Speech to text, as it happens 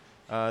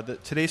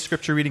Today's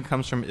scripture reading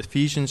comes from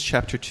Ephesians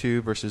chapter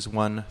 2, verses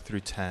 1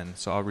 through 10.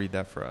 So I'll read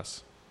that for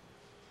us.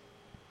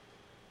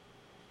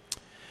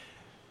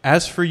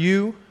 As for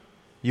you,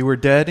 you were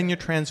dead in your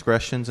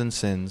transgressions and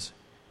sins,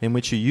 in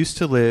which you used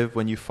to live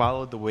when you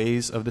followed the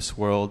ways of this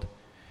world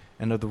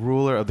and of the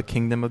ruler of the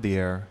kingdom of the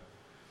air,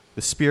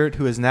 the Spirit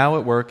who is now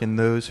at work in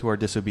those who are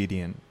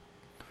disobedient.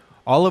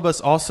 All of us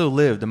also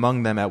lived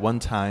among them at one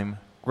time,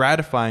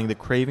 gratifying the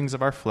cravings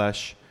of our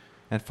flesh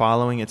and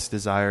following its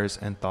desires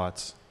and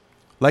thoughts.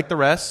 Like the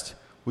rest,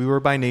 we were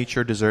by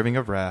nature deserving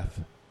of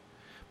wrath.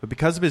 But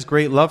because of his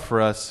great love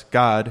for us,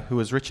 God, who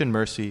is rich in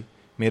mercy,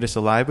 made us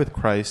alive with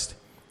Christ,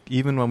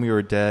 even when we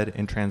were dead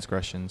in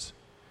transgressions.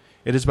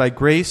 It is by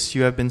grace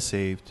you have been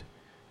saved.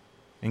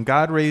 And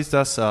God raised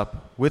us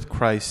up with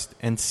Christ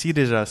and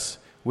seated us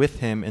with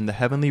him in the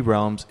heavenly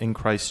realms in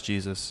Christ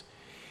Jesus,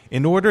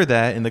 in order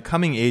that in the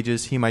coming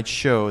ages he might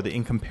show the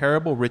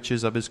incomparable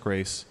riches of his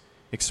grace,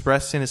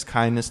 expressed in his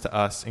kindness to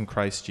us in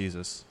Christ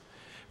Jesus.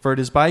 For it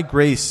is by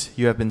grace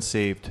you have been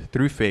saved,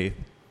 through faith,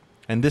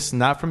 and this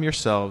not from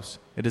yourselves,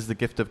 it is the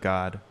gift of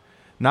God,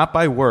 not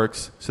by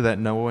works, so that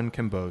no one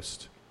can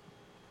boast.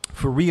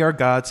 For we are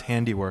God's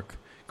handiwork,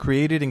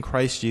 created in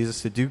Christ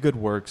Jesus to do good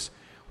works,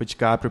 which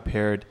God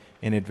prepared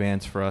in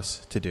advance for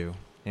us to do.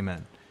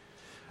 Amen.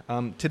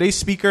 Today's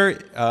speaker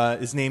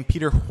is named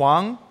Peter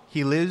Huang.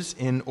 He lives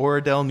in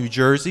Oradell, New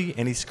Jersey,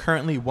 and he's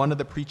currently one of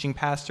the preaching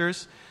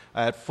pastors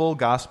at Full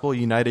Gospel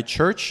United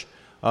Church.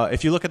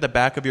 If you look at the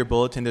back of your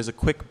bulletin, there's a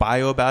quick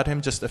bio about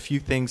him. Just a few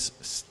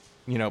things,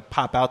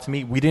 pop out to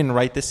me. We didn't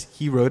write this;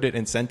 he wrote it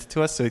and sent it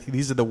to us. So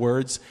these are the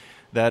words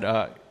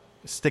that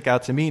stick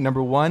out to me.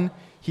 Number one,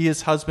 he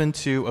is husband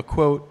to a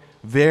quote,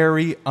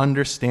 very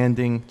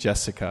understanding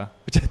Jessica,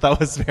 which I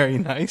thought was very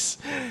nice.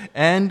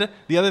 And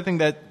the other thing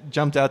that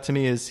jumped out to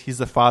me is he's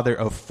the father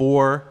of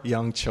 4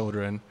 young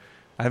children.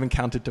 I haven't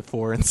counted to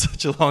 4 in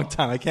such a long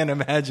time. I can't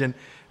imagine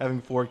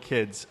having 4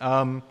 kids.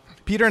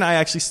 Peter and I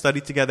actually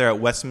studied together at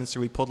Westminster.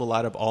 We pulled a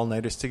lot of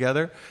all-nighters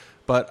together.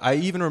 But I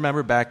even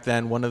remember back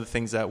then, one of the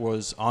things that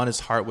was on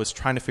his heart was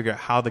trying to figure out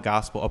how the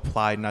gospel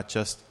applied, not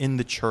just in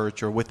the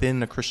church or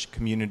within a Christian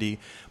community,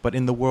 but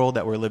in the world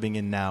that we're living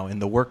in now, in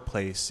the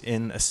workplace,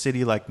 in a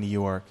city like New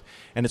York.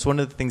 And it's one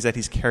of the things that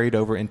he's carried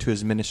over into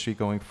his ministry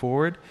going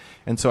forward.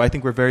 And so I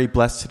think we're very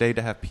blessed today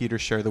to have Peter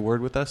share the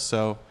word with us.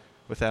 So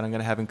with that, I'm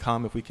going to have him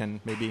come. If we can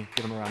maybe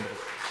give him a round of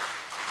applause.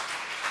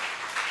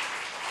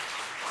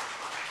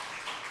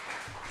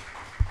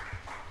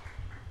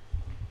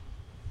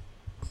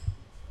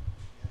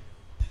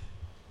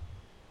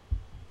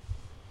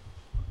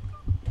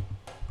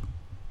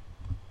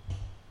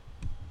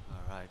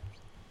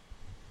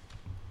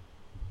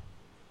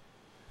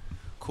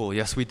 Cool.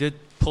 Yes, we did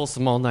pull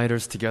some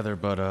all-nighters together,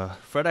 but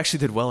Fred actually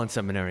did well in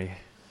seminary,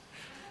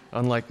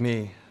 unlike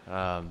me.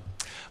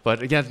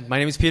 But again, my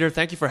name is Peter.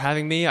 Thank you for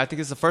having me. I think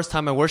it's the first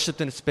time I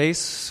worshiped in a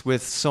space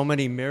with so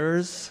many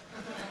mirrors.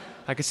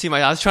 I could see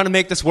I was trying to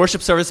make this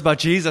worship service about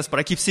Jesus, but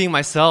I keep seeing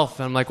myself,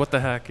 and I'm like, what the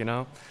heck,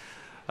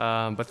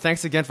 But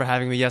thanks again for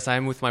having me. Yes, I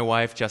am with my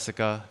wife,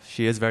 Jessica.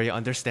 She is very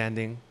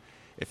understanding,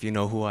 if you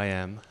know who I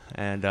am.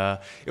 And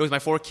it was my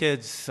 4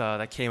 kids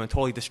that came and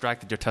totally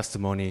distracted your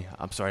testimony.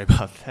 I'm sorry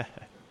about that.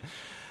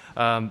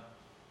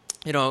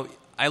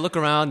 I look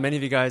around, many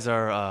of you guys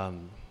are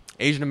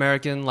Asian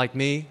American like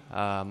me.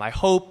 I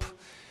hope,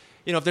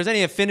 if there's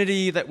any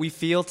affinity that we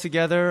feel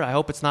together, I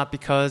hope it's not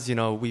because,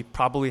 we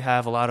probably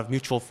have a lot of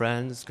mutual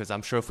friends, because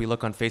I'm sure if we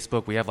look on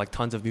Facebook, we have like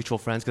tons of mutual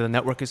friends because the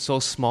network is so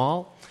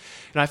small.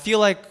 And I feel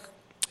like,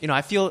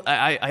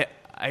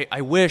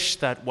 I wish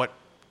that what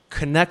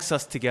connects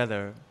us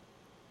together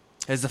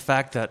is the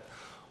fact that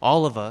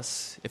all of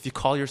us, if you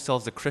call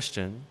yourselves a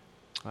Christian,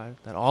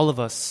 right, that all of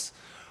us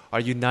are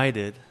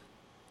united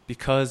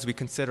because we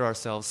consider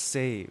ourselves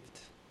saved,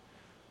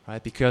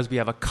 right? Because we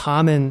have a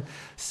common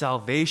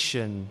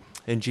salvation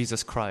in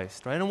Jesus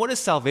Christ, right? And what is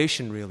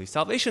salvation really?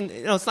 Salvation,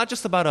 it's not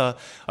just about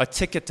a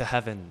ticket to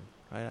heaven,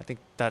 right? I think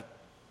that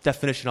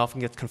definition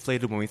often gets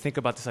conflated when we think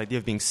about this idea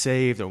of being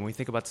saved or when we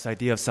think about this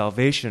idea of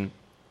salvation.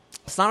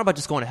 It's not about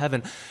just going to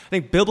heaven. I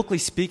think biblically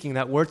speaking,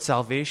 that word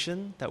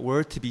salvation, that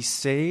word to be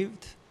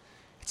saved,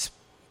 it's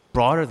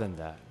broader than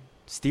that.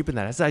 It's deeper than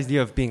that. It's the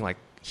idea of being like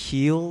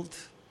healed,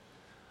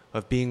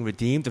 of being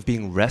redeemed, of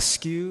being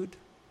rescued,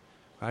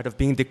 right? Of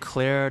being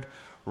declared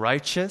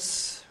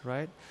righteous,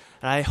 right?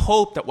 And I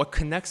hope that what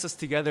connects us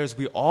together is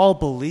we all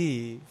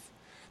believe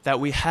that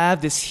we have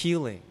this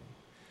healing,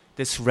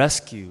 this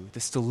rescue,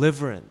 this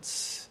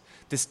deliverance,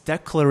 this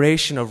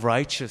declaration of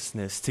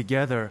righteousness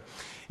together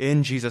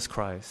in Jesus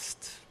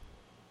Christ.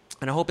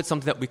 And I hope it's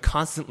something that we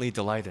constantly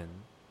delight in.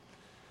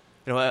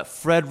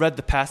 Fred read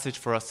the passage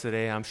for us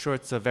today. I'm sure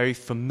it's a very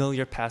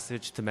familiar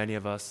passage to many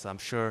of us. I'm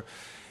sure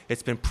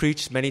it's been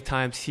preached many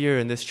times here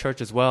in this church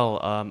as well.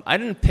 I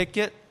didn't pick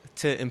it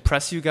to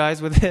impress you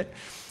guys with it.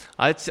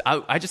 I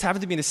just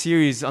happened to be in a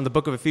series on the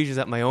book of Ephesians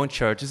at my own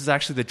church. This is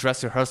actually the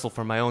dress rehearsal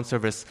for my own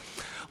service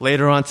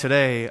later on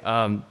today.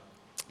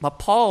 But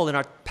Paul, in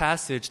our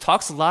passage,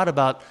 talks a lot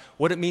about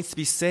what it means to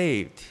be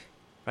saved.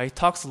 Right? He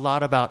talks a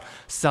lot about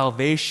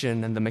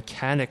salvation and the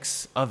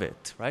mechanics of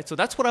it. Right? So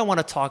that's what I want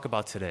to talk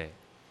about today.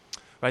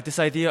 Right? This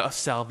idea of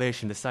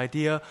salvation, this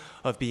idea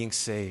of being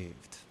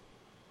saved.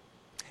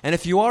 And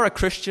if you are a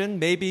Christian,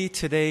 maybe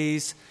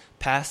today's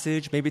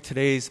passage, maybe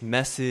today's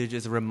message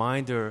is a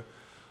reminder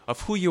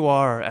of who you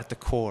are at the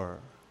core.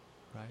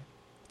 Right?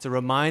 It's a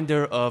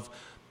reminder of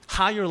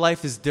how your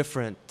life is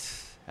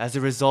different as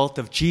a result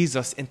of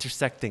Jesus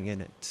intersecting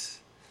in it.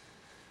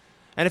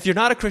 And if you're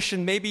not a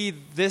Christian, maybe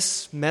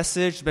this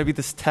message, maybe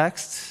this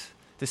text,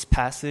 this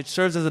passage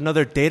serves as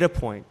another data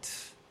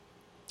point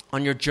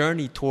on your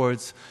journey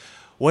towards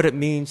what it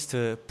means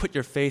to put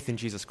your faith in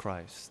Jesus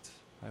Christ,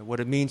 right? What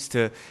it means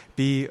to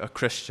be a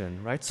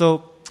Christian, right?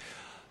 So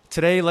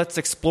today, let's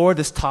explore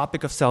this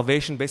topic of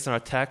salvation based on our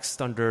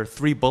text under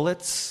 3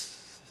 bullets.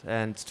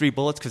 And it's 3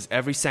 bullets because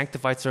every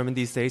sanctified sermon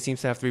these days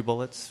seems to have 3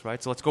 bullets,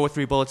 right? So let's go with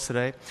 3 bullets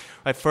today.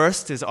 Right,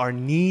 first is our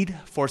need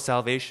for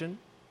salvation.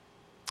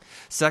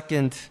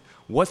 Second,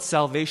 what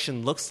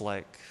salvation looks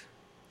like.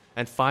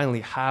 And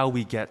finally, how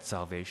we get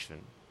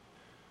salvation.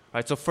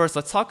 Right, so first,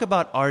 let's talk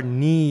about our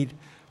need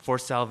for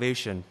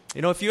salvation.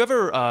 You know, if you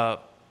ever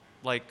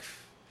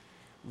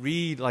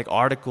read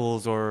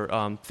articles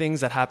or things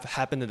that have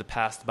happened in the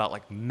past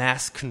about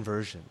mass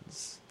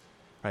conversions,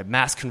 right?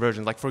 Mass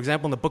conversions. Like, for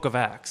example, in the book of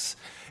Acts,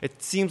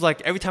 it seems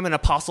like every time an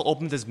apostle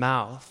opened his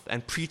mouth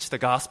and preached the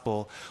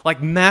gospel,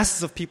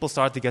 masses of people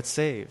started to get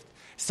saved,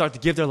 started to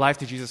give their life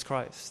to Jesus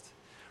Christ.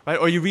 Right?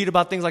 Or you read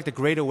about things like the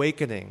Great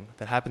Awakening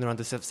that happened around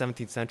the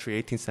 17th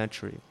century, 18th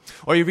century.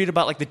 Or you read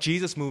about the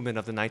Jesus movement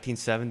of the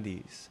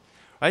 1970s.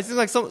 Right?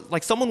 It's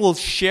like someone will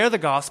share the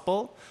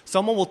gospel,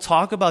 someone will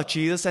talk about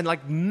Jesus, and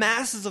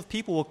masses of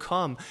people will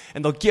come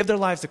and they'll give their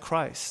lives to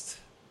Christ.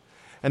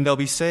 And they'll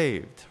be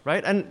saved,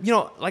 right? And,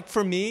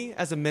 for me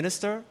as a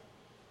minister,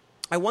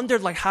 I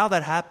wondered, how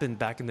that happened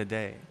back in the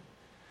day.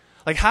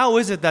 How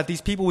is it that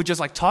these people would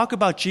just, talk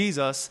about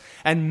Jesus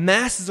and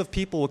masses of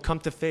people would come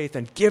to faith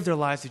and give their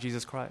lives to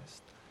Jesus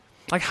Christ?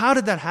 How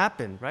did that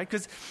happen, right?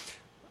 Because,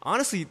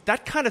 honestly,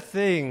 that kind of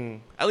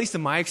thing, at least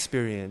in my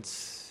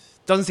experience,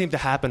 doesn't seem to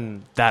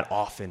happen that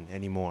often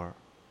anymore.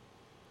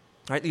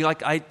 Right?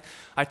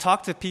 I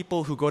talk to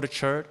people who go to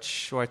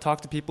church, or I talk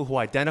to people who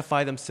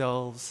identify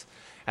themselves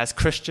as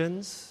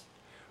Christians,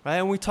 right?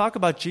 And we talk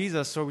about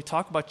Jesus or we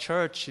talk about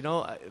church,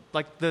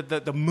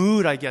 the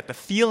mood I get, the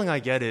feeling I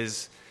get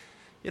is,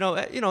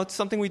 it's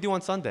something we do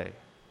on Sunday.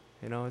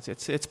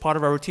 It's part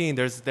of our routine.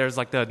 There's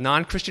the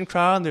non-Christian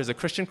crowd and there's a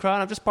Christian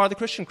crowd. I'm just part of the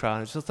Christian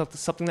crowd. It's just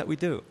something that we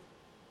do,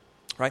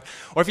 right?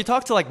 Or if you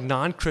talk to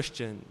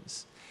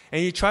non-Christians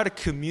and you try to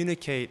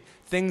communicate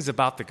things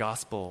about the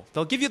gospel,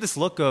 they'll give you this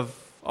look of,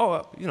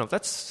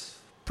 that's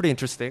pretty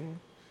interesting.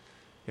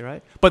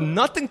 Right? But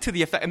nothing to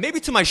the effect, and maybe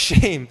to my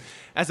shame,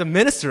 as a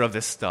minister of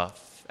this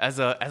stuff, as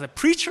a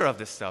preacher of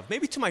this stuff,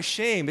 maybe to my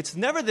shame, it's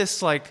never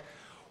this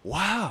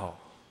wow,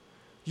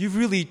 you've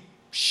really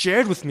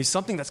shared with me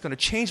something that's going to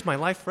change my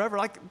life forever.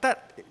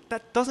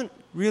 That doesn't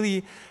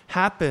really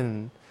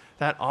happen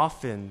that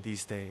often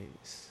these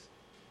days.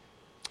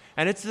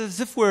 And it's as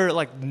if we're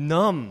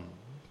numb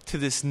to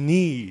this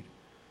need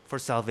for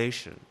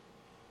salvation,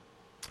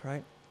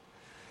 right?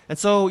 And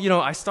so,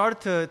 I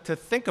started to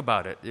think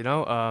about it,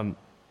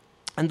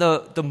 and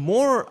the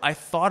more I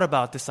thought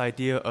about this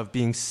idea of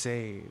being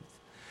saved,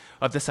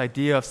 of this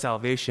idea of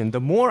salvation,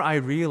 the more I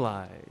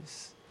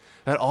realized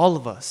that all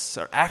of us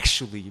are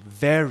actually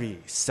very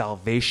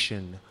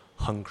salvation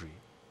hungry.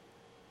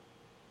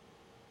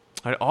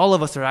 Right? All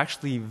of us are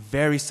actually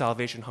very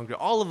salvation hungry.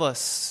 All of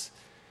us,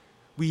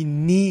 we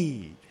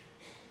need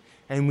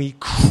and we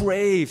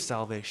crave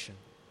salvation.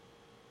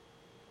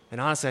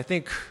 And honestly, I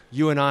think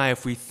you and I,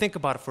 if we think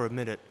about it for a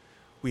minute,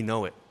 we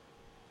know it.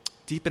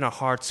 Deep in our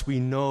hearts, we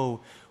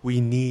know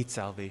we need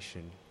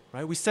salvation,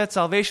 right? We said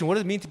salvation. What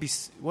does it mean to be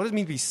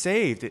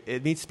saved?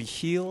 It means to be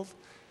healed.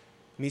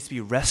 It means to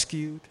be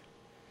rescued.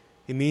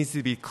 It means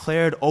to be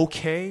declared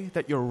okay,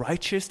 that you're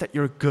righteous, that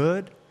you're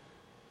good,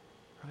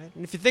 right?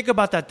 And if you think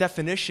about that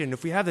definition,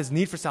 if we have this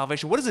need for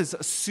salvation, what does this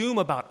assume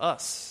about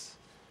us?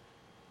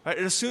 Right?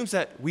 It assumes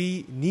that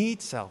we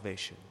need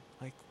salvation.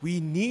 We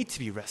need to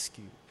be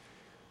rescued.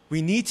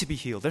 We need to be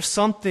healed. There's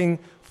something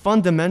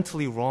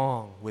fundamentally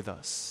wrong with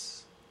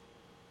us.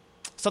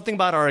 Something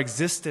about our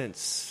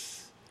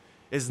existence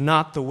is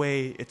not the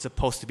way it's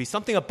supposed to be.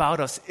 Something about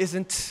us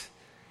isn't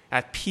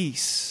at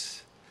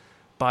peace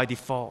by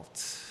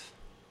default.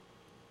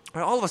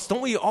 Right, all of us,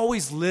 don't we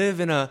always live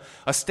in a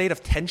state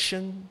of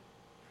tension?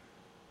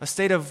 A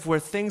state of where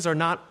things are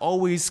not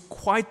always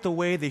quite the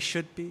way they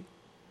should be?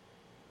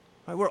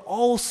 Right, we're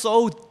all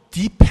so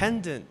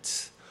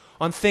dependent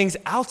on things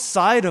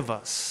outside of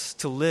us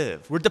to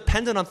live. We're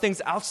dependent on things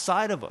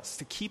outside of us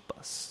to keep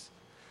us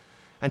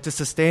and to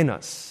sustain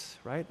us.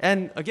 Right?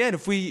 And again,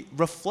 if we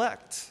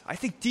reflect, I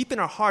think deep in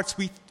our hearts,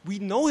 we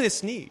know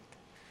this need.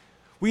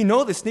 We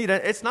know this need.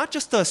 It's not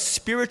just a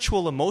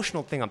spiritual,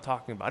 emotional thing I'm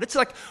talking about. It's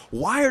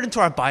wired into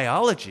our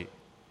biology,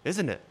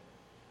 isn't it?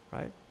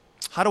 Right?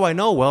 How do I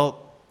know?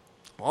 Well,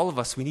 all of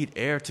us, we need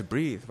air to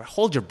breathe.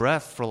 Hold your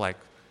breath for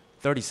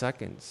 30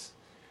 seconds.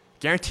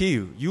 guarantee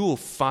you, you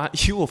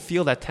will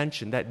feel that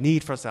tension, that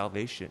need for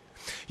salvation.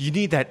 You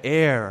need that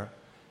air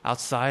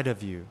outside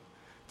of you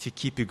to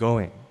keep you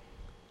going,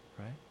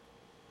 right?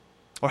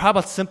 Or how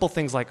about simple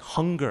things like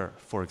hunger,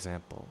 for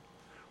example?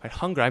 Right?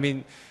 Hunger, I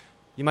mean,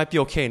 you might be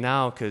okay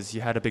now because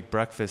you had a big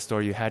breakfast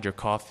or you had your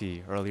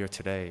coffee earlier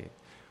today,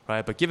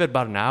 right? But give it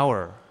about an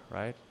hour,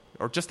 right?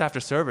 Or just after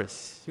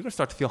service, you're going to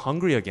start to feel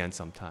hungry again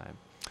sometime.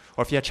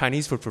 Or if you had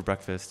Chinese food for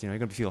breakfast, you're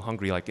going to feel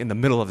hungry like in the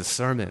middle of the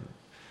sermon,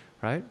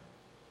 right?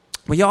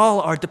 We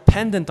all are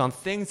dependent on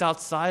things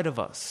outside of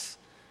us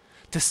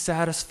to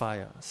satisfy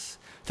us,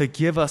 to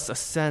give us a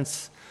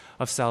sense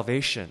of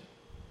salvation,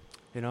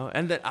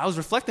 And that I was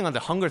reflecting on the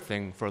hunger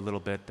thing for a little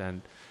bit,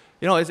 and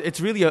it's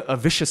really a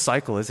vicious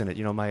cycle, isn't it?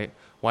 My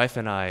wife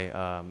and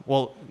I,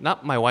 well,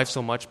 not my wife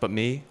so much, but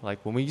me. Like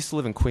when we used to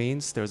live in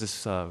Queens, there was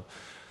this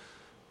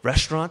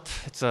restaurant.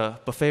 It's a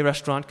buffet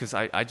restaurant because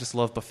I just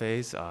love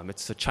buffets.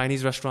 It's a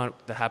Chinese restaurant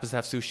that happens to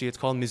have sushi. It's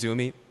called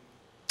Mizumi.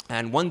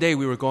 And one day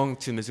we were going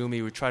to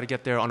Mizumi. We tried to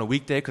get there on a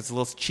weekday because it's a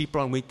little cheaper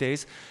on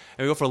weekdays.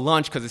 And we go for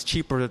lunch because it's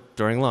cheaper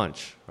during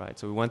lunch, right?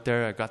 So we went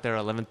there. I got there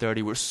at 11:30.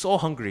 We were so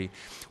hungry.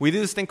 We do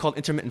this thing called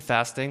intermittent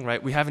fasting,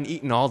 right? We haven't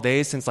eaten all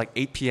day since like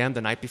 8 p.m.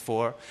 the night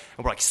before.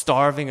 And we're like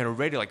starving and we're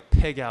ready to like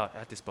pig out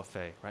at this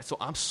buffet, right? So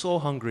I'm so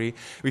hungry.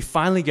 We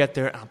finally get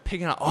there and I'm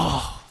pigging out.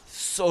 Oh,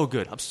 so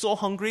good. I'm so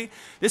hungry.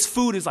 This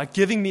food is like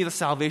giving me the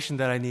salvation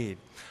that I need.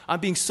 I'm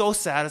being so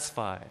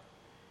satisfied,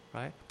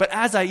 right? But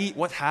as I eat,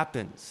 what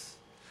happens?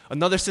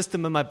 Another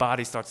system in my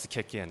body starts to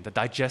kick in, the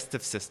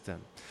digestive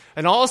system.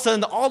 And all of a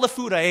sudden, all the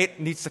food I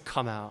ate needs to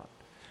come out,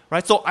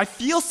 right? So I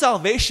feel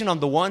salvation on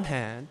the one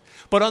hand,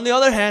 but on the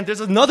other hand, there's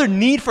another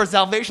need for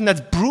salvation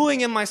that's brewing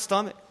in my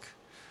stomach.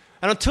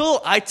 And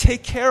until I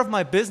take care of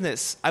my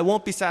business, I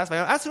won't be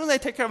satisfied. As soon as I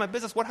take care of my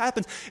business, what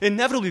happens?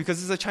 Inevitably, because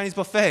this is a Chinese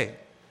buffet,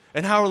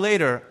 an hour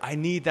later, I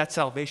need that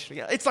salvation.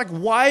 It's like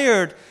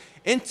wired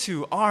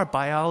into our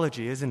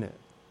biology, isn't it?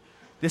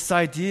 This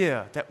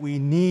idea that we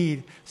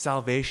need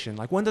salvation.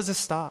 Like, when does it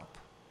stop?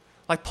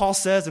 Like Paul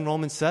says in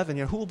Romans 7,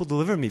 who will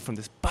deliver me from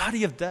this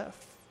body of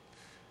death?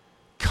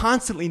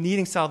 Constantly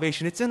needing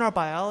salvation. It's in our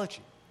biology.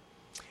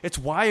 It's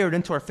wired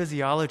into our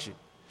physiology.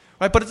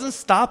 Right? But it doesn't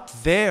stop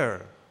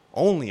there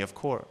only, of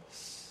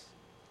course.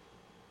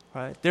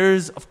 Right?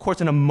 There's, of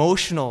course, an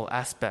emotional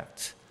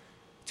aspect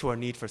to our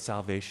need for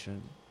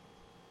salvation.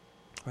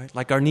 Right?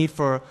 Like our need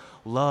for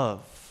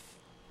love,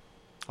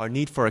 our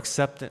need for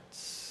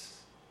acceptance.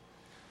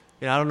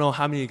 I don't know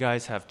how many of you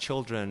guys have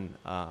children,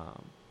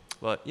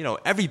 but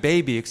every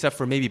baby, except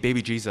for maybe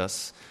baby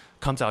Jesus,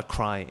 comes out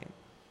crying,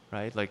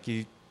 right? Like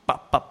you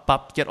pop, pop,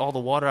 pop, get all the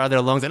water out of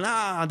their lungs, and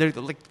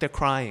they're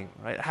crying,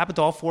 right? It happened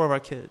to all 4 of our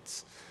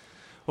kids.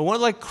 But one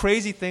of the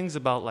crazy things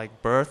about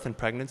like birth and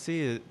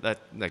pregnancy is that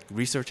like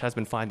research has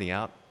been finding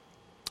out,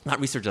 not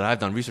research that I've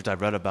done, research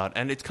I've read about,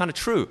 and it's kind of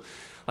true.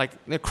 Like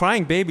the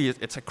crying baby,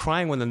 it's like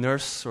crying when the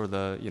nurse or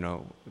the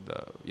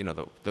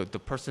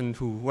person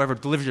whoever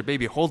delivers your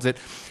baby holds it.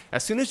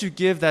 As soon as you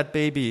give that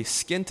baby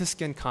skin to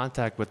skin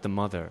contact with the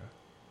mother,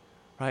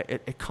 right?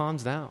 It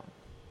calms down.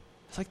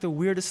 It's like the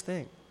weirdest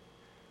thing,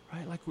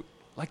 right?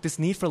 Like this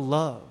need for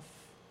love,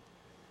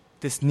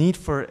 this need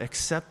for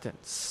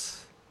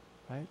acceptance,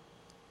 right?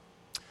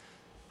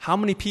 How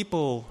many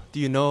people do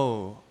you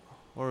know,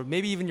 or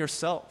maybe even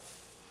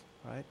yourself,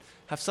 right,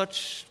 have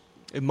such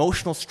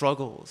emotional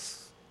struggles?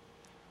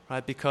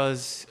 Right,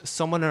 because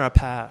someone in our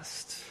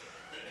past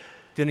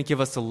didn't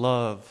give us the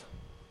love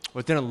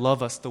or didn't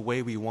love us the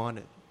way we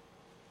wanted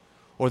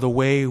or the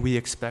way we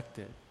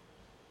expected.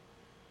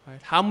 Right?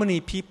 How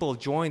many people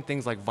join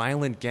things like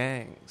violent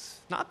gangs,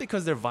 not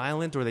because they're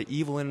violent or they're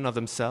evil in and of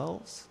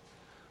themselves,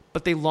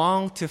 but they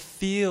long to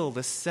feel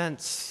the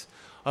sense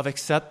of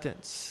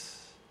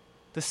acceptance,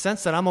 the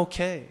sense that I'm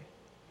okay,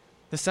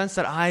 the sense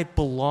that I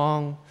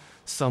belong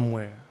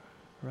somewhere,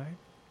 right?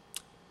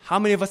 How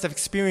many of us have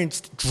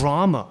experienced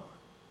drama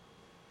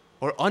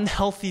or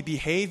unhealthy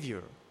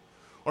behavior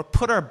or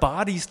put our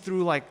bodies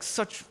through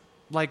such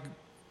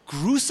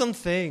gruesome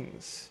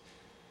things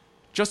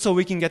just so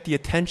we can get the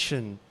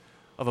attention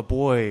of a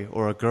boy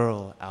or a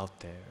girl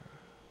out there?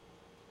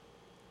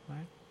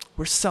 Right?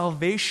 We're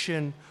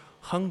salvation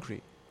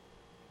hungry.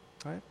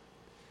 Right?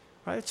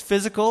 Right? It's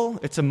physical,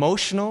 it's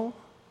emotional,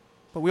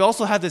 but we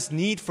also have this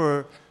need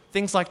for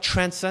things like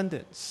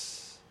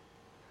transcendence,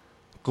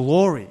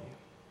 glory,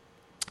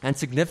 and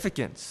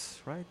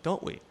significance, right?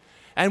 Don't we?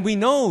 And we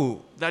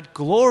know that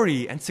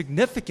glory and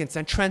significance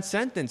and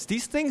transcendence,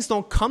 these things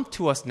don't come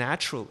to us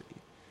naturally.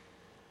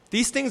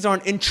 These things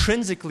aren't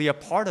intrinsically a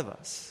part of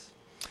us.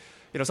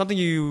 Something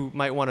you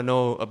might want to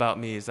know about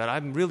me is that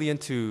I'm really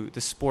into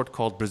this sport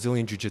called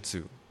Brazilian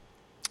Jiu-Jitsu.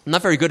 I'm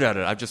not very good at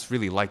it. I just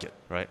really like it,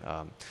 right?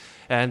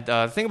 And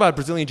the thing about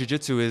Brazilian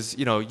Jiu-Jitsu is,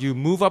 you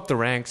move up the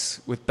ranks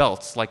with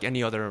belts like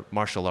any other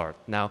martial art.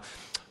 Now,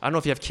 I don't know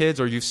if you have kids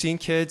or you've seen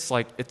kids.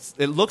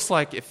 It looks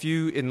like if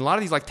you, in a lot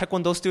of these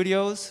taekwondo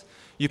studios,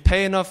 you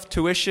pay enough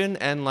tuition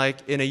and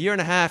in a year and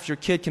a half, your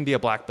kid can be a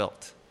black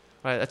belt.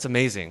 Right? That's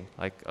amazing.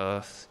 Like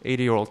a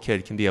 80-year-old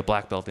kid can be a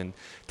black belt in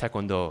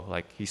taekwondo.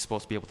 Like he's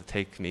supposed to be able to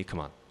take me. Come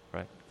on,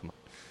 right? Come on.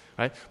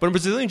 right? But in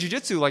Brazilian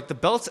Jiu-Jitsu, like the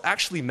belts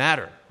actually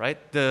matter, right?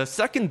 The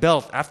second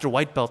belt after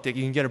white belt that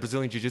you can get in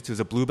Brazilian Jiu-Jitsu is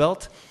a blue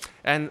belt.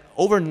 And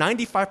over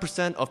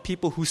 95% of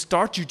people who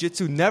start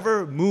Jiu-Jitsu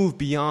never move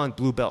beyond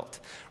blue belt,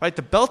 right?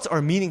 The belts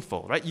are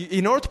meaningful, right?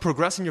 In order to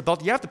progress in your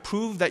belt, you have to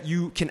prove that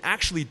you can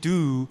actually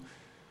do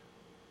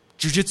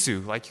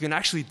Jiu-Jitsu, like you can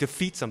actually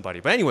defeat somebody.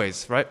 But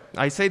anyways, right?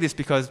 I say this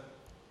because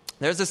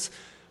there's this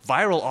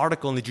viral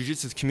article in the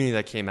jiu-jitsu community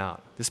that came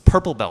out. This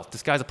purple belt.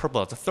 This guy's a purple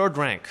belt. It's a third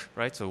rank,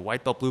 right? So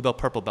white belt, blue belt,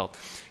 purple belt.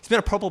 He's been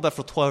a purple belt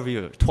for 12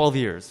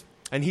 years.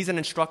 And he's an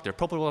instructor.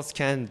 Purple belts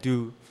can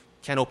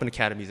open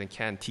academies and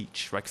can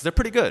teach, right? Because they're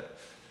pretty good,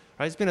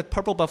 right? He's been a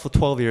purple belt for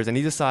 12 years. And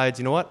he decides,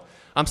 you know what?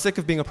 I'm sick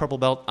of being a purple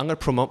belt. I'm going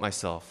to promote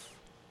myself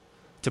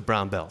to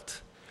brown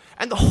belt.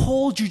 And the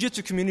whole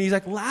jiu-jitsu community is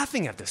like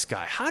laughing at this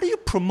guy. How do you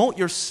promote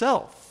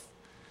yourself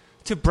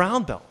to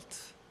brown belt?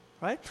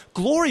 Right?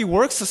 Glory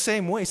works the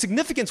same way.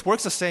 Significance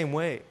works the same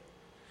way.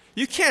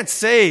 You can't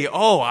say,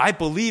 oh, I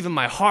believe in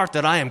my heart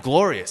that I am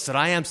glorious, that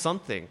I am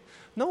something.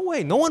 No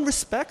way. No one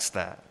respects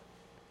that.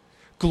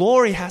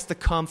 Glory has to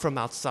come from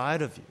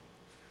outside of you.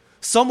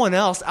 Someone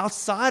else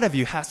outside of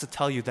you has to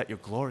tell you that you're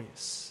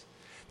glorious,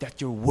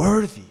 that you're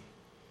worthy,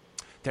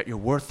 that you're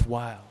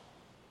worthwhile.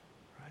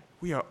 Right?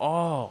 We are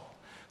all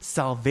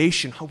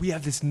salvation. We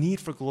have this need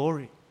for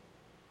glory.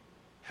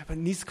 But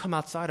it needs to come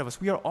outside of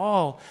us. We are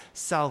all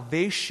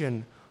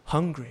salvation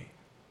hungry.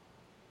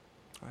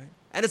 Right?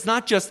 And it's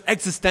not just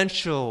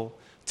existential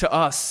to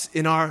us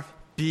in our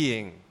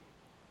being.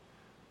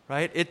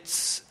 Right?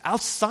 It's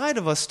outside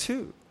of us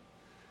too.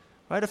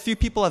 Right? A few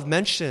people have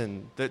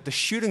mentioned the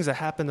shootings that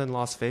happened in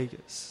Las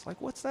Vegas. Like,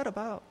 what's that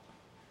about?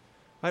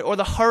 Right? Or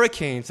the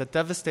hurricanes that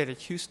devastated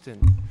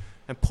Houston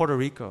and Puerto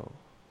Rico.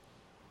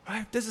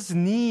 Right? There's this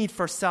need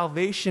for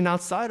salvation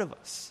outside of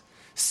us.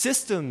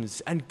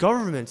 Systems and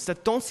governments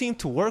that don't seem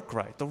to work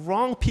right. The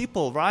wrong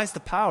people rise to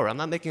power. I'm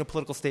not making a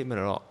political statement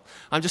at all.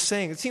 I'm just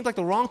saying it seems like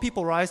the wrong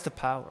people rise to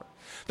power.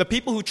 The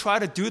people who try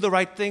to do the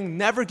right thing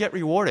never get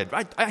rewarded.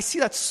 Right? I see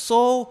that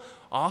so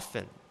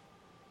often.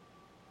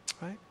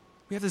 Right?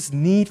 We have this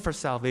need for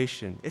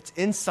salvation. It's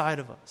inside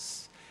of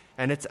us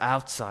and it's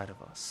outside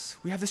of us.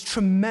 We have this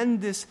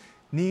tremendous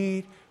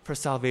need for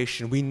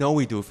salvation. We know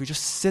we do if we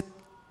just sit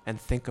and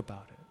think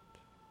about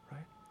it.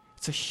 Right?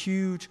 It's a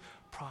huge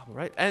problem,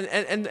 right?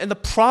 And the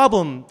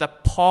problem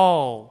that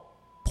Paul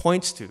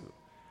points to,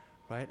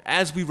 right,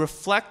 as we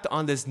reflect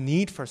on this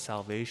need for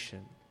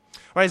salvation,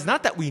 right, is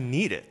not that we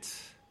need it.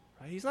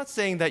 Right? He's not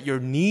saying that your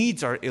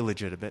needs are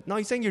illegitimate. No,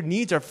 he's saying your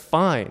needs are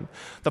fine.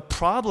 The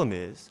problem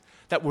is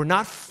that we're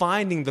not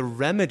finding the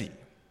remedy.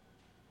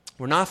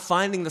 We're not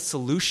finding the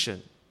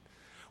solution.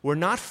 We're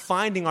not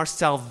finding our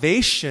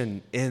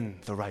salvation in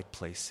the right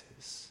places.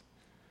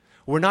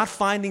 We're not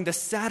finding the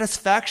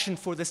satisfaction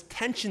for this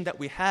tension that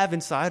we have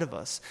inside of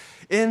us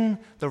in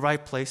the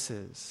right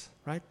places,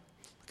 right?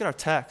 Look at our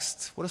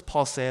text. What does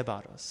Paul say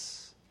about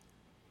us?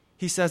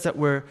 He says that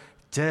we're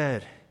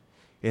dead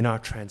in our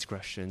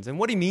transgressions. And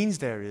what he means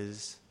there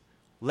is,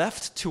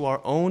 left to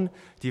our own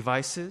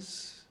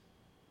devices,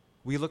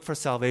 we look for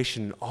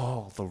salvation in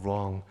all the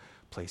wrong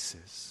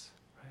places.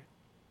 Right?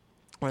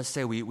 I want to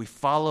say we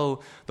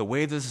follow the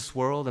ways of this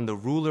world and the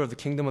ruler of the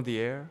kingdom of the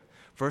air.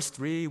 Verse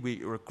 3,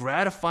 we're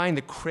gratifying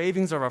the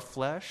cravings of our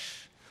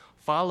flesh,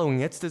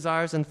 following its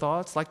desires and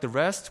thoughts. Like the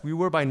rest, we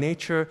were by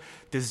nature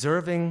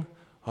deserving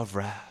of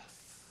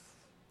wrath.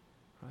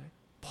 Right?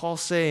 Paul's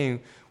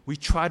saying we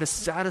try to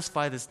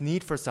satisfy this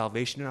need for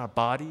salvation in our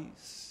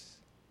bodies,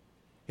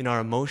 in our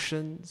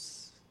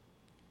emotions,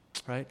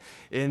 right?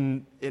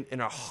 In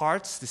our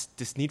hearts,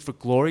 this need for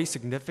glory,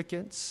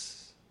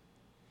 significance,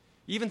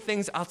 even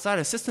things outside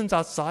of systems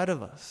outside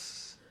of us.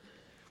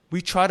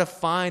 We try to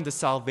find the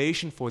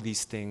salvation for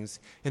these things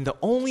in the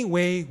only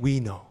way we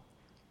know.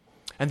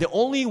 And the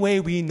only way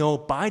we know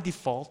by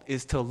default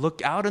is to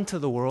look out into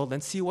the world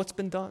and see what's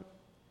been done.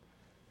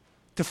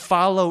 To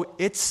follow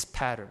its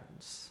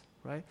patterns,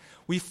 right?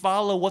 We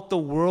follow what the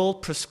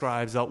world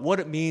prescribes about what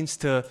it means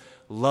to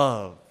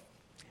love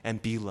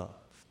and be loved.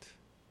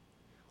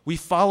 We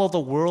follow the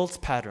world's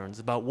patterns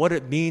about what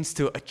it means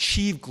to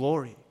achieve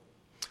glory,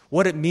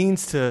 what it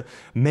means to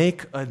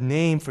make a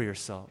name for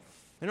yourself.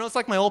 You know, it's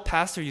like my old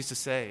pastor used to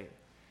say,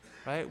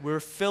 right? We're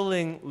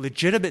filling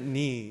legitimate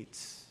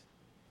needs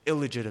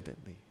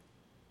illegitimately.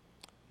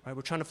 Right?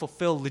 We're trying to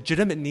fulfill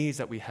legitimate needs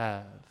that we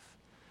have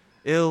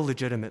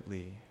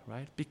illegitimately,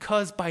 right?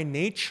 Because by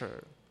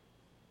nature,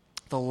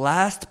 the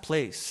last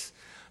place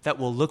that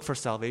we'll look for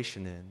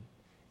salvation in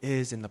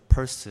is in the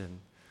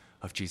person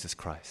of Jesus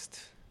Christ.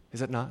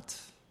 Is it not?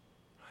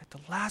 Right? The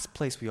last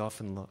place we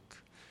often look.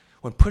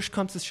 When push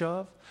comes to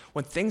shove,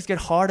 when things get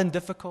hard and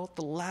difficult,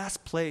 the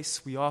last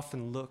place we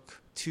often look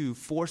to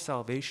for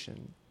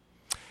salvation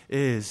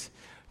is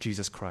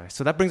Jesus Christ.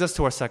 So that brings us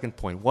to our second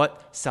point,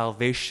 what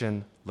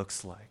salvation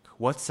looks like.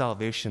 What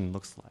salvation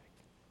looks like.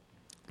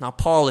 Now,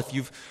 Paul, if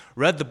you've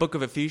read the book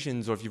of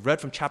Ephesians, or if you've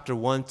read from chapter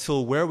 1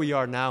 till where we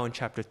are now in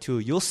chapter 2,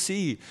 you'll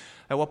see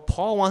that what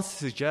Paul wants to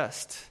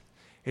suggest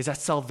is that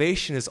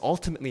salvation is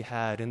ultimately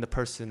had in the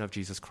person of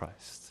Jesus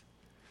Christ.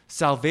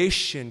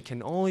 Salvation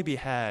can only be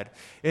had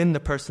in the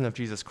person of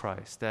Jesus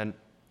Christ. And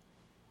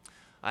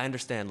I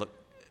understand, look,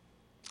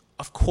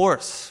 of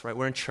course, right,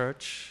 we're in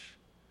church,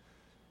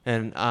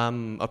 and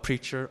I'm a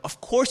preacher.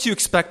 Of course you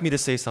expect me to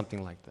say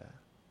something like that,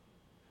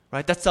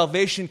 right? That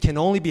salvation can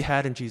only be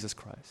had in Jesus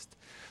Christ.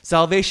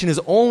 Salvation is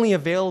only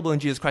available in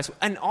Jesus Christ.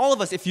 And all of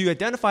us, if you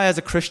identify as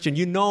a Christian,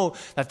 you know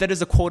that that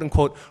is a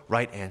quote-unquote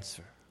right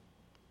answer.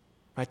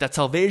 Right? That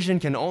salvation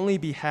can only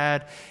be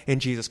had in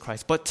Jesus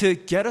Christ. But to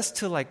get us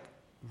to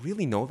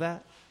really know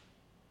that,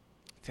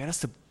 to get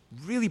us to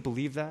really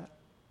believe that,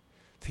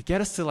 to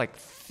get us to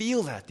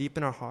feel that deep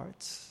in our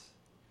hearts,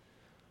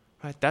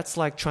 right? That's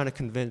like trying to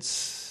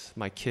convince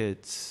my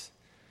kids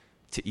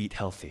to eat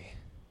healthy.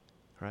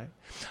 Right?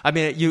 I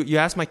mean, you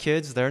ask my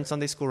kids, they're in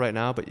Sunday school right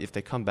now, but if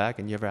they come back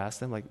and you ever ask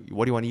them, what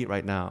do you want to eat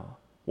right now?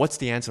 What's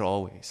the answer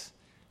always?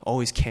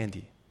 Always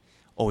candy.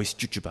 Always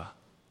jujube.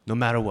 No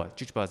matter what.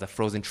 Jujube is that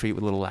frozen treat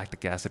with a little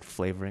lactic acid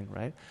flavoring,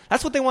 right?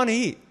 That's what they want to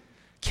eat.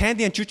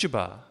 Candy and jujube,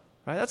 right?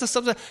 That's a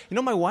substance.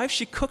 My wife,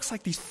 she cooks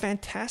these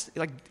fantastic,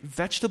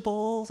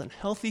 vegetables and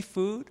healthy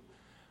food,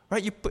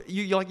 right? You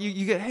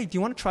get, hey, do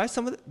you want to try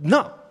some of it?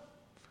 No,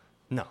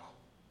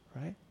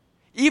 right?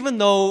 Even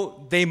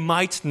though they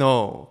might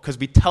know, because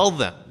we tell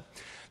them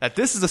that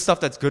this is the stuff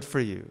that's good for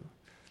you.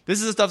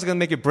 This is the stuff that's going to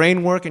make your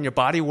brain work and your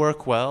body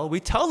work well. We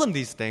tell them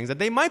these things, and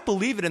they might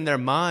believe it in their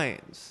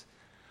minds.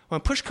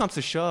 When push comes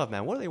to shove,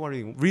 man, what do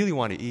they really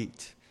want to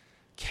eat?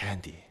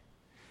 Candy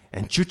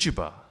and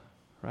jujube,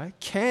 right?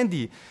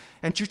 Candy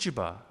and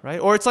jujube, right?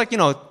 Or it's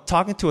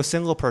talking to a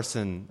single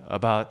person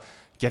about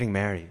getting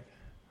married.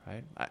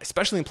 Right?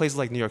 Especially in places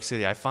like New York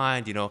City, I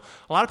find, a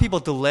lot of people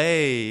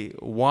delay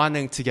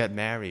wanting to get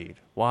married.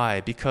 Why?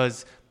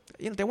 Because,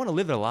 they want to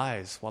live their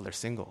lives while they're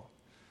single.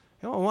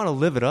 They don't want to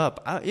live it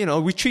up.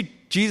 We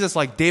treat Jesus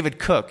like David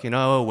Cook,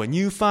 when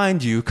you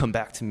find you, come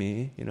back to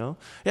me,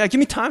 Yeah, give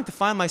me time to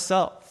find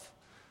myself.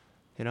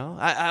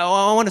 I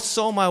want to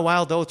sow my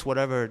wild oats,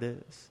 whatever it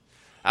is.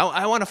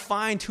 I want to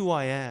find who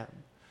I am.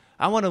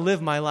 I want to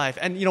live my life.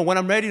 And, when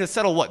I'm ready to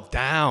settle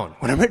down?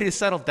 When I'm ready to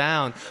settle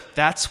down,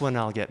 that's when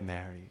I'll get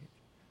married.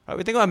 Right?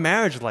 We think about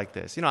marriage like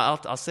this.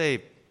 I'll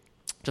say,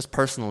 just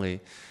personally,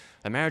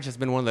 that marriage has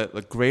been one of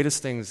the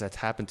greatest things that's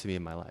happened to me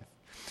in my life.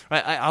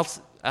 Right?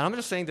 I'm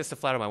just saying this to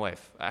flatter my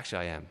wife.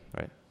 Actually, I am.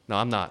 Right? No,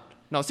 I'm not.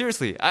 No,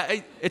 seriously.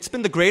 It's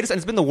been the greatest, and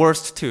it's been the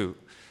worst too.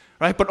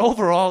 Right? But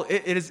overall,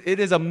 it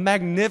is a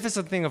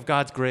magnificent thing of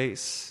God's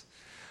grace,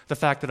 the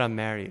fact that I'm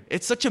married.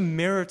 It's such a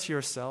mirror to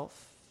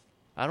yourself.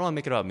 I don't want to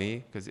make it about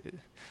me,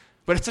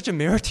 but it's such a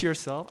mirror to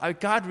yourself.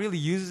 God really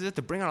uses it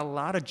to bring out a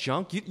lot of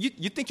junk.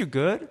 You think you're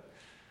good?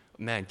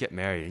 Man, get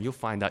married, and you'll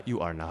find out you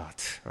are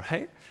not,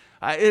 right?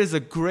 It is the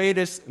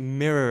greatest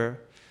mirror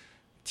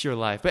to your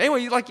life. But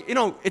anyway,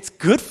 it's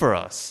good for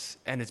us,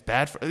 and it's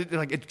bad for,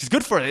 it's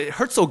good for it. It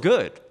hurts so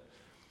good,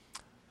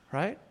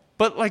 right?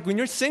 But when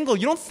you're single,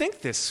 you don't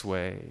think this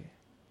way.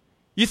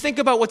 You think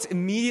about what's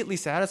immediately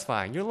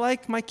satisfying. You're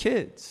like my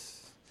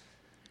kids,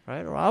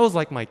 right? Or I was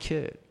like my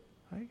kid.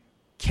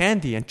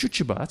 Candy and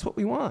jujube, that's what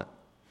we want,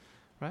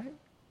 right?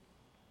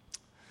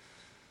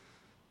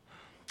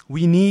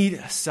 We need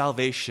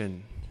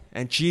salvation,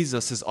 and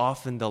Jesus is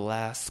often the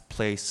last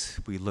place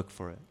we look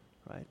for it,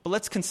 right? But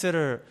let's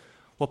consider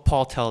what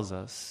Paul tells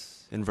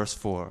us in verse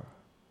 4,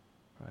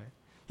 right?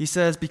 He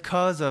says,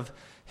 because of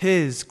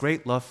his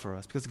great love for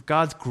us, because of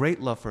God's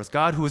great love for us,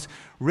 God who is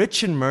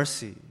rich in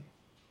mercy,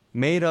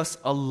 made us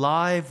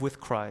alive with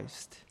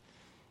Christ,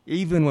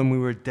 even when we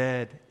were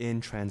dead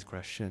in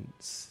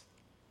transgressions.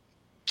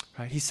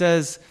 Right? He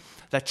says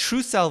that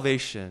true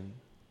salvation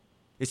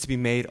is to be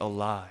made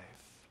alive.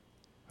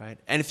 Right?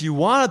 And if you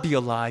want to be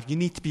alive, you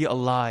need to be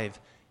alive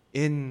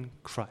in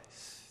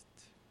Christ.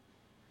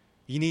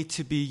 You need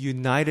to be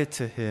united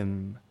to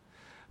him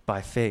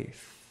by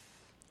faith.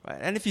 Right?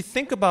 And if you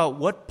think about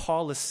what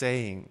Paul is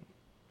saying,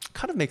 it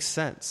kind of makes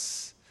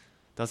sense,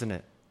 doesn't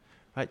it?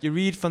 Right? You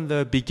read from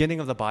the beginning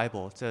of the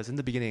Bible. It says, in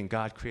the beginning,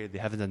 God created the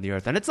heavens and the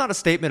earth. And it's not a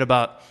statement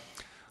about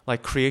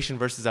creation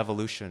versus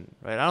evolution,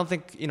 right? I don't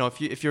think,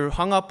 if you're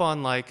hung up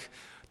on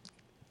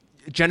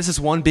Genesis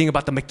 1 being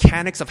about the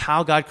mechanics of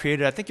how God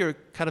created, I think you're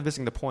kind of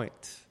missing the point,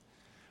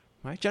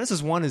 right?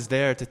 Genesis 1 is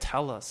there to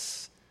tell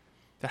us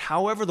that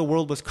however the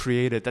world was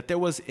created, that there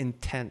was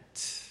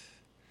intent,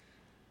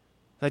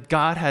 that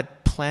God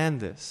had planned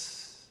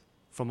this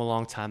from a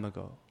long time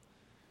ago.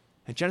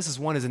 And Genesis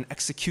 1 is an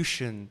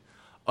execution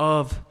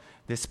of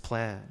this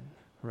plan,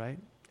 right?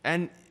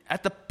 And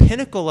at the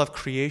pinnacle of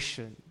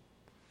creation,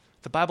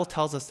 the Bible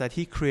tells us that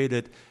he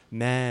created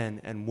man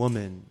and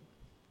woman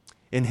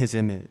in his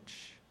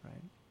image.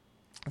 Right?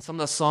 And some of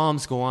the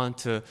Psalms go on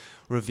to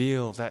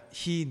reveal that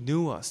he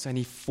knew us and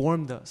he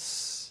formed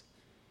us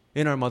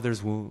in our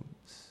mother's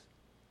wombs.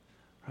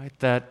 Right?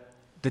 That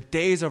the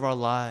days of our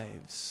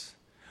lives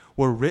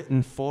were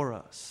written for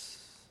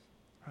us.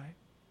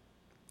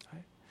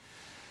 Right?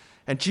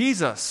 And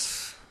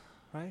Jesus,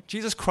 right?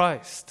 Jesus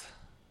Christ,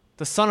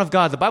 the Son of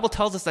God, the Bible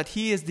tells us that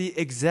he is the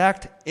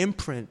exact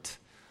imprint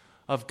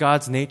of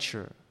God's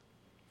nature.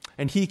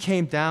 And he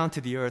came down to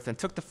the earth and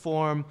took the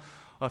form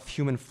of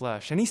human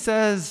flesh. And he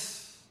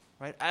says,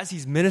 right, as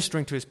he's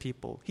ministering to his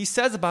people, he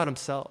says about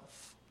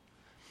himself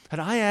that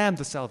I am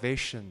the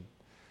salvation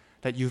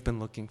that you've been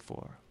looking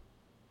for.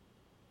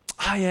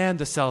 I am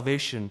the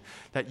salvation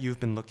that you've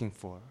been looking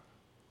for.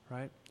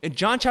 Right? In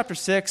John chapter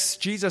 6,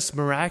 Jesus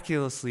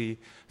miraculously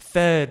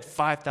fed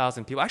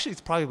 5,000 people. Actually,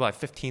 it's probably about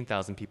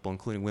 15,000 people,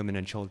 including women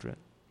and children.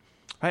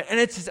 Right? And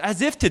it's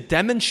as if to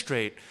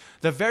demonstrate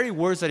the very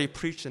words that he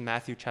preached in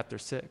Matthew chapter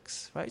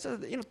 6. Right? He says,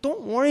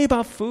 don't worry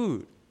about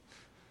food.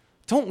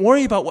 Don't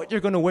worry about what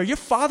you're going to wear. Your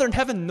Father in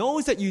heaven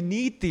knows that you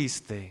need these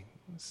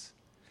things.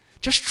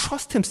 Just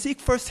trust him. Seek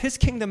first his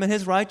kingdom and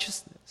his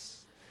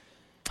righteousness.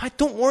 Right?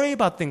 Don't worry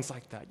about things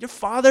like that. Your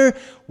Father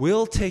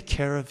will take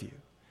care of you.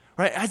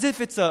 Right? As if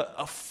it's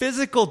a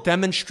physical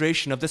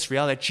demonstration of this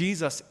reality that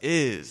Jesus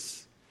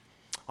is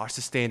our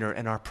sustainer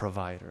and our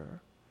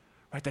provider.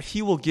 Right? That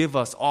he will give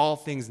us all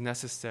things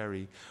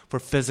necessary for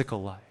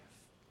physical life.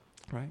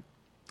 Right?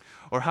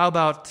 Or how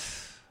about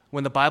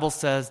when the Bible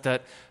says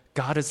that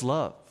God is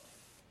love?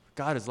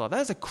 God is love.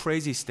 That is a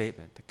crazy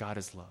statement, that God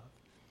is love.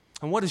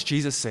 And what does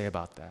Jesus say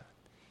about that?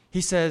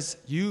 He says,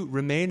 you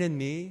remain in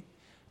me,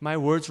 my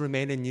words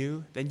remain in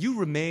you, then you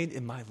remain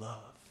in my love.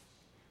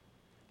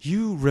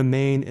 You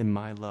remain in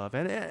my love.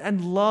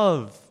 And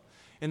love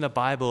in the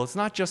Bible, it's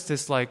not just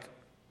this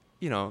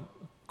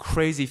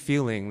crazy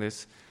feeling,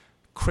 this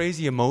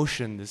crazy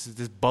emotion, this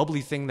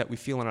bubbly thing that we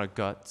feel in our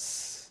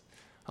guts.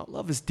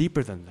 Love is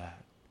deeper than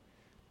that,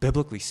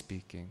 biblically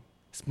speaking.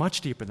 It's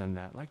much deeper than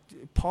that. Like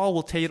Paul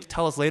will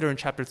tell us later in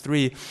chapter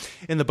 3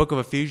 in the book of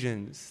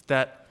Ephesians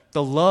that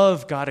the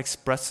love God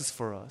expresses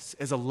for us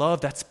is a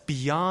love that's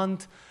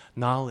beyond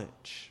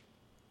knowledge.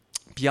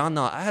 Beyond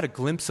knowledge. I had a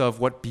glimpse of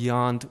what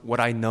beyond what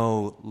I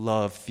know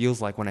love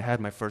feels like when I had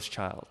my first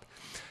child.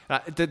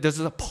 There's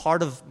a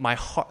part of my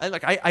heart,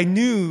 I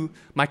knew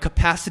my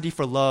capacity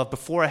for love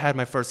before I had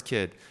my first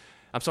kid.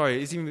 I'm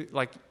sorry, it's even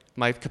like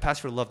my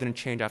capacity for love didn't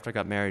change after I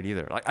got married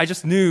either. I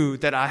just knew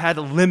that I had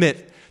a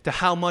limit to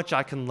how much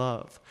I can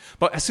love.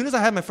 But as soon as I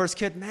had my first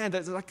kid, man,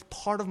 there's like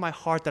part of my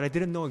heart that I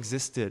didn't know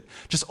existed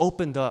just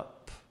opened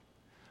up.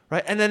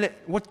 Right? And then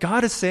what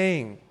God is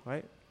saying,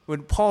 right?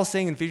 What Paul is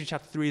saying in Ephesians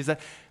chapter 3 is that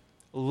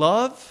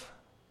love,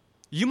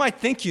 you might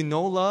think you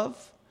know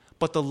love,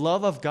 but the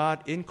love of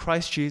God in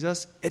Christ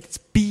Jesus, it's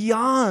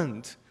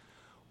beyond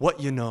what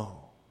you know.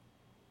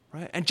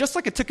 Right? And just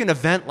like it took an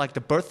event like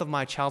the birth of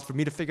my child for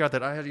me to figure out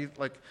that I had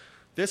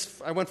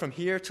I went from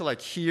here to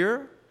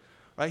here,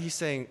 right? He's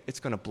saying it's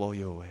going to blow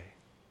you away.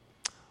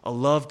 A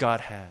love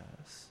God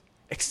has,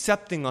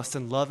 accepting us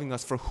and loving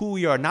us for who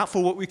we are, not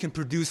for what we can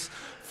produce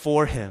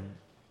for him.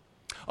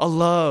 A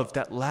love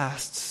that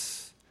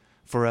lasts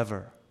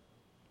forever.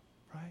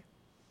 Right?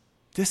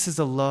 This is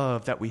a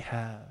love that we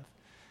have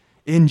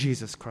in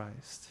Jesus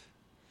Christ.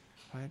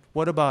 Right?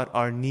 What about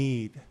our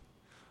need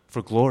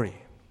for glory?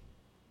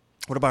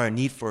 What about our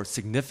need for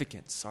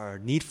significance, our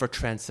need for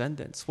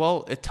transcendence?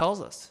 Well, it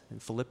tells us in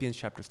Philippians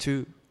chapter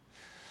 2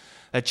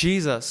 that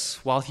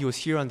Jesus, while he was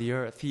here on the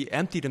earth, he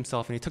emptied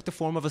himself and he took the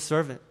form of a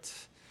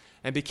servant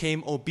and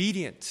became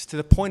obedient to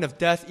the point of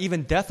death,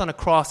 even death on a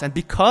cross. And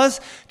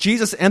because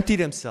Jesus emptied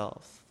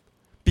himself,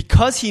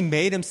 because he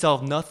made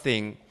himself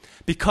nothing,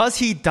 because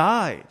he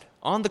died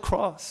on the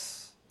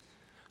cross,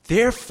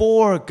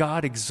 therefore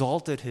God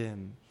exalted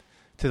him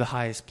to the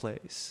highest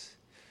place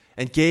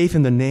and gave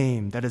him the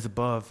name that is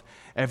above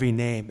every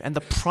name. And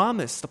the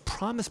promise,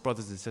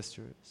 brothers and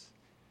sisters,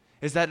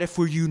 is that if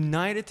we're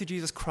united to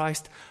Jesus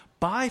Christ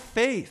by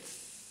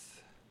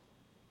faith,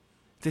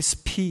 this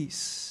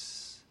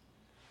peace,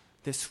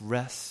 this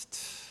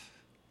rest,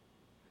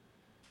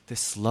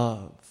 this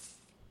love,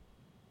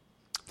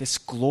 this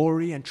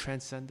glory and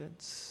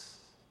transcendence,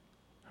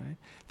 right?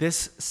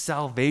 This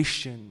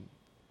salvation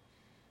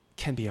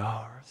can be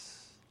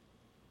ours.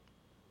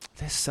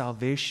 This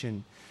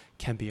salvation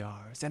can be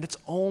ours. And it's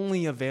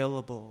only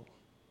available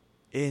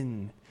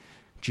in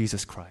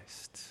Jesus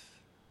Christ.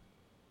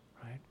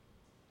 Right?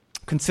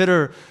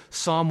 Consider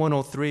Psalm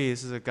 103.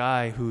 This is a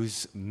guy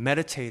who's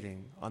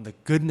meditating on the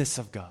goodness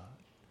of God.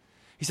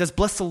 He says,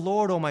 "Bless the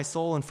Lord, O my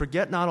soul, and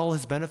forget not all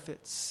his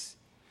benefits.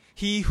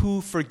 He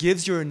who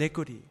forgives your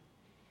iniquity.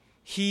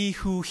 He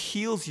who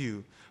heals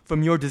you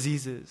from your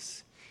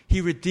diseases.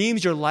 He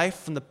redeems your life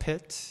from the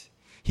pit.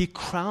 He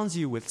crowns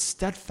you with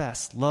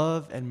steadfast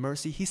love and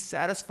mercy. He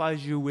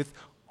satisfies you with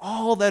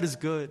all that is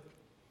good,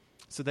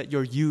 so that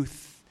your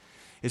youth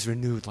is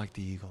renewed like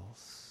the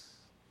eagles."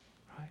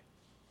 Right?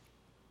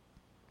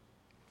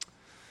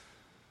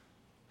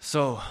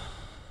 So,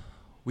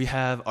 we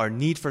have our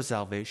need for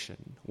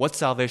salvation, what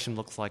salvation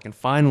looks like, and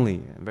finally,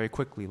 and very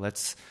quickly,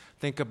 let's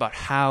think about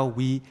how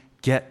we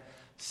get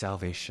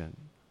salvation.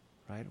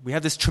 Right? We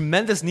have this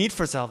tremendous need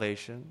for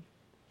salvation,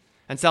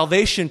 and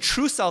salvation,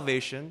 true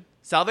salvation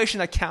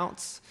that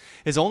counts,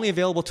 is only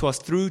available to us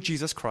through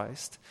Jesus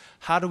Christ.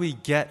 How do we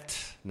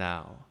get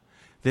now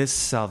this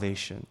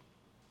salvation?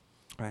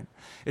 Right?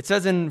 It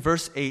says in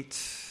verse 8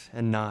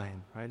 and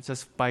 9, right? It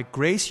says, "By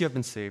grace you have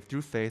been saved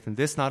through faith, and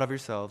this not of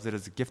yourselves, it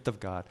is a gift of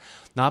God,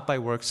 not by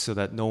works, so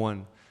that no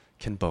one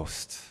can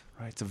boast."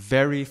 Right? It's a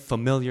very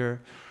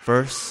familiar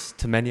verse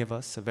to many of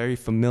us, a very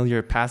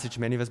familiar passage to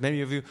many of us.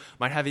 Many of you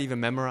might have it even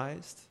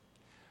memorized.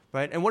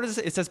 Right? And what is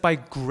it? It says, by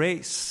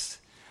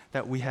grace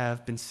that we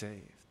have been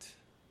saved.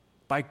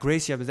 By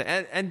grace you have been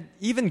saved. And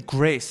even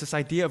grace, this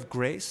idea of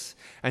grace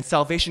and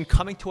salvation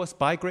coming to us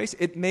by grace,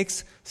 it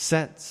makes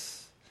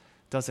sense,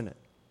 doesn't it?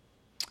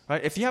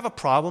 Right? If you have a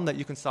problem that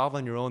you can solve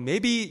on your own,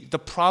 maybe the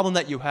problem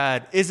that you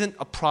had isn't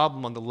a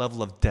problem on the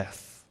level of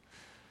death,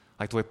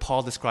 like the way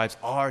Paul describes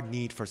our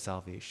need for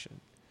salvation.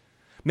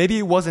 Maybe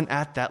it wasn't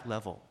at that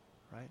level,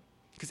 right?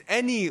 Because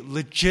any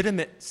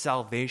legitimate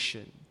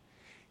salvation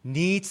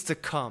needs to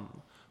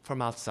come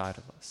from outside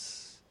of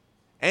us.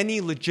 Any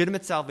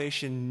legitimate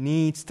salvation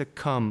needs to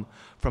come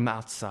from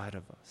outside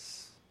of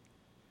us.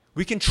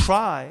 We can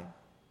try,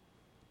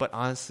 but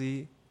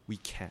honestly, we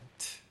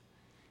can't.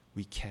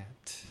 We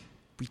can't.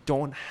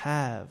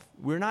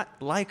 We're not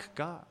like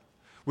God.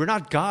 We're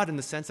not God in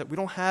the sense that we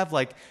don't have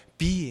like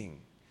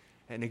being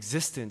and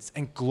existence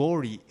and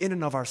glory in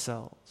and of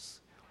ourselves.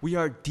 We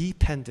are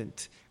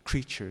dependent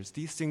creatures.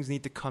 These things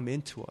need to come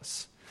into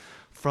us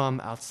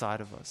from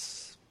outside of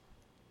us.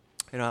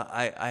 You know,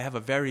 I have a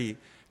very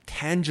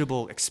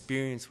tangible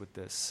experience with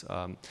this.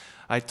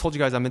 I told you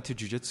guys I'm into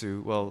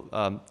jiu-jitsu.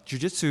 Well,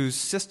 jiu-jitsu's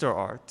sister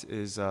art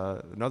is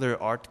another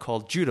art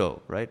called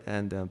judo, right?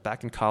 And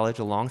back in college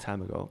a long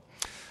time ago,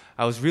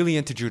 I was really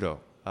into judo.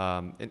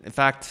 In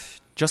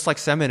fact, just like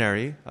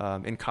seminary,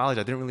 in college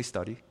I didn't really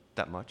study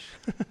that much.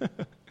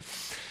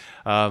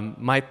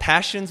 My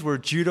passions were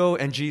judo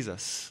and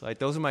Jesus. Like,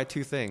 those are my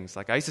two things.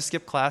 Like, I used to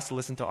skip class to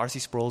listen to R.C.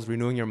 Sproul's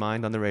Renewing Your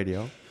Mind on the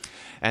radio.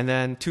 And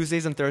then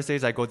Tuesdays and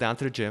Thursdays, I go down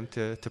to the gym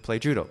to play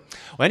judo.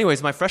 Well,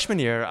 anyways, my freshman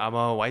year, I'm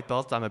a white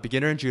belt. I'm a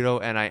beginner in judo,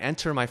 and I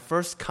enter my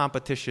first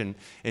competition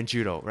in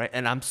judo, right?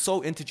 And I'm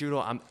so into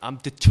judo, I'm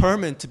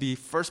determined to be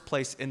first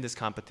place in this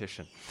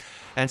competition.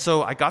 And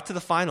so I got to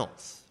the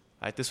finals.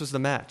 Right? This was the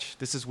match.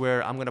 This is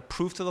where I'm going to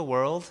prove to the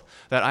world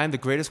that I am the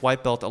greatest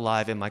white belt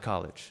alive in my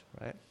college,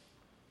 right?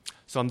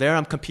 So I'm there,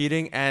 I'm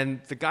competing,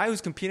 and the guy who's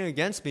competing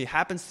against me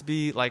happens to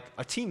be like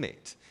a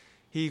teammate.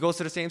 He goes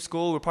to the same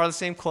school, we're part of the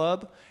same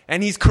club,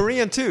 and he's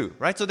Korean too,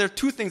 right? So there are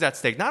two things at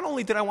stake. Not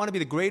only did I want to be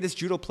the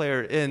greatest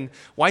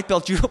white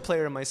belt judo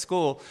player in my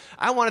school,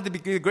 I wanted to be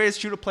the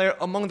greatest judo player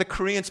among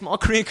the small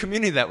Korean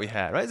community that we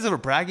had, right? These were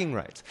bragging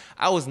rights.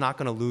 I was not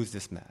going to lose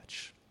this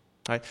match,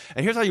 right?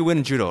 And here's how you win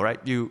in judo, right?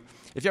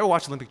 If you ever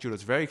watch Olympic judo,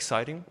 it's very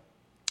exciting.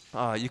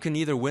 You can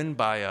either win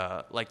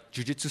by, like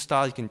jiu-jitsu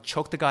style, you can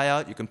choke the guy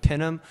out, you can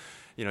pin him,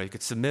 you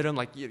could submit him,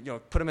 like,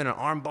 put him in an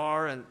arm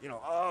bar and,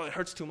 it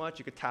hurts too much,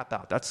 you could tap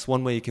out. That's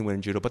one way you can win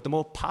in judo. But the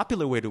more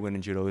popular way to win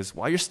in judo is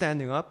while you're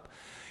standing up,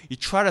 you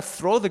try to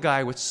throw the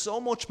guy with so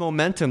much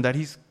momentum that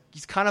he's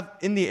kind of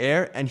in the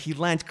air and he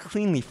lands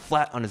cleanly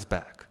flat on his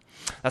back.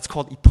 That's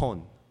called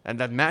ippon. And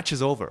that match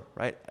is over,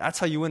 right? That's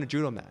how you win a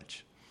judo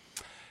match.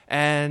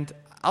 And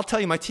I'll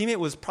tell you, my teammate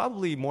was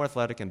probably more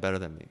athletic and better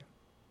than me.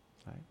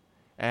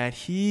 And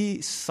he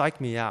psyched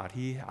me out.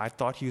 I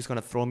thought he was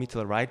going to throw me to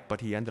the right,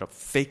 but he ended up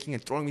faking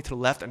and throwing me to the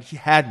left, and he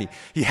had me.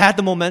 He had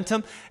the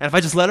momentum, and if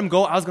I just let him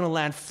go, I was going to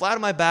land flat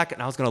on my back, and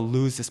I was going to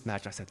lose this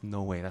match. I said,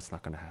 no way, that's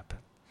not going to happen.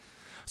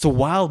 So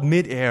while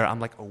midair,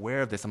 I'm like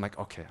aware of this. I'm like,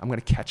 okay, I'm going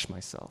to catch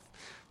myself.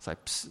 So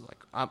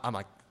I'm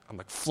like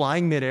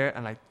flying midair,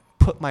 and I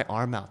put my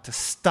arm out to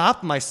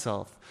stop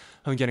myself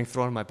from getting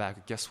thrown on my back.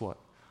 And guess what?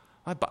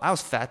 I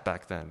was fat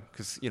back then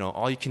because,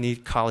 all you can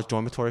eat college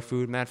dormitory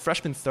food, man.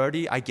 Freshman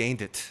 30, I gained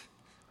it,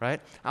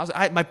 right?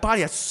 My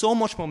body had so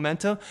much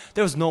momentum,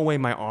 there was no way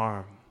my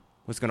arm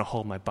was going to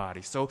hold my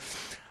body. So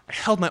I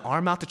held my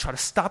arm out to try to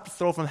stop the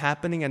throw from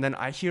happening, and then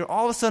I hear,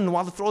 all of a sudden,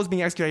 while the throw is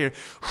being executed,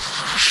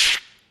 I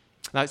hear,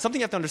 Now, something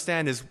you have to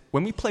understand is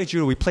when we play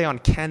judo, we play on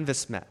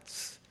canvas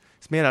mats.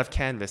 It's made out of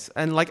canvas.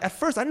 And at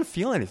first, I didn't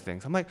feel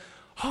anything. So I'm like,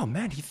 oh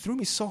man, he threw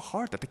me so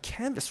hard that the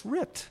canvas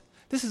ripped.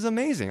 This is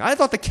amazing. I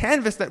thought the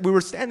canvas that we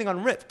were standing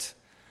on ripped.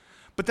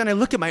 But then I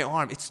look at my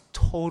arm, it's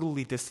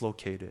totally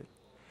dislocated.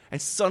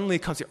 And suddenly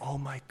it comes here, oh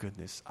my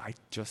goodness, I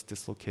just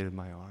dislocated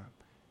my arm.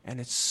 And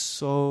it's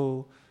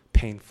so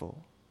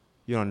painful.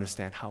 You don't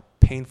understand how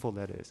painful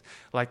that is.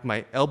 Like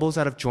my elbow's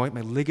out of joint,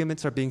 my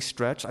ligaments are being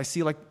stretched. I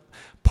see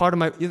part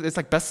of it's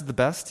like Best of the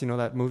Best,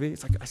 that movie?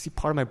 It's like I see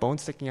part of my bone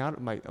sticking out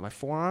of my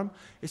forearm.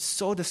 It's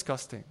so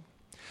disgusting.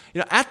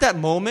 At that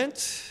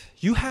moment,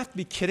 you have to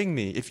be kidding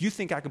me if you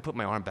think I can put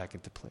my arm back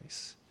into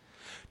place.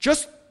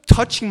 Just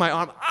touching my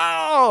arm,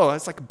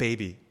 it's like a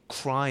baby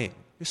crying.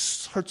 It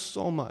hurts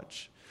so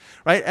much,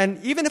 right?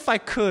 And even if I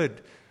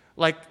could,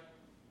 with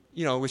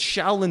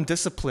Shaolin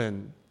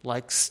discipline,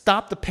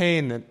 stop the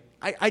pain, and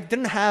I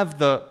don't have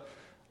the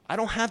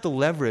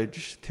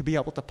leverage to be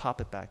able to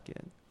pop it back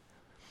in.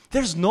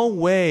 There's no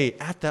way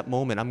at that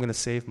moment I'm going to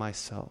save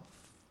myself.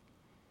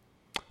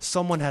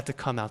 Someone had to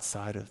come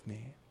outside of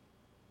me,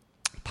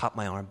 pop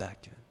my arm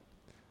back in.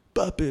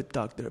 Bop it,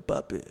 doctor,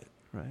 bop it,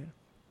 right?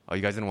 Oh,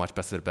 you guys didn't watch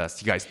Best of the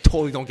Best. You guys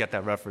totally don't get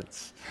that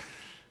reference.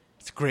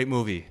 It's a great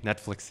movie.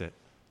 Netflix it,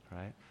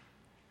 right?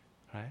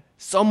 Right?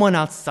 Someone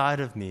outside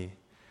of me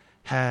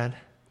had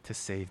to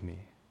save me,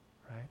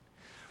 right?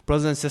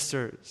 Brothers and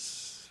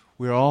sisters,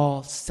 we're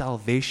all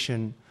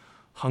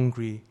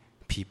salvation-hungry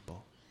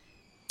people.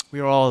 We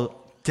are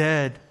all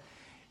dead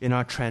in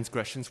our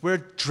transgressions.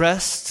 We're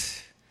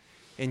dressed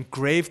in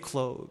grave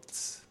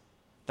clothes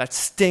that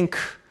stink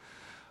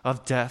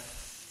of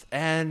death.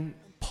 And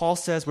Paul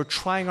says we're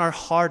trying our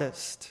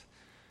hardest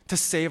to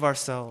save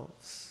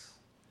ourselves.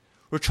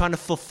 We're trying to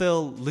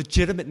fulfill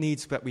legitimate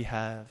needs that we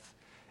have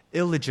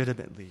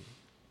illegitimately.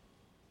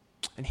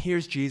 And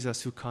here's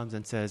Jesus who comes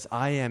and says,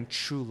 I am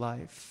true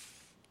life.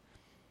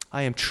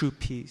 I am true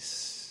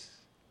peace.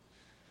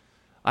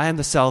 I am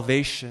the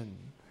salvation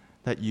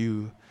that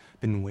you've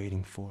been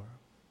waiting for.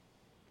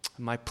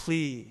 My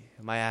plea,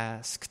 my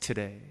ask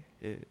today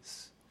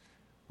is,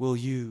 will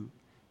you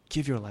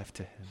give your life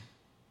to him?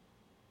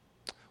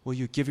 Will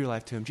you give your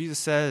life to him? Jesus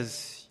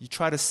says, you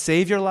try to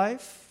save your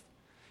life,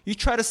 you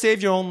try to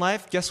save your own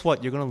life, guess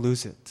what? You're going to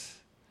lose it.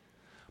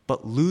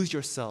 But lose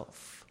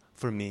yourself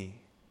for me.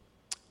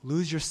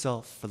 Lose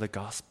yourself for the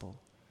gospel.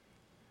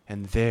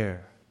 And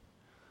there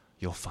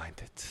you'll find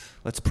it.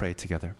 Let's pray together.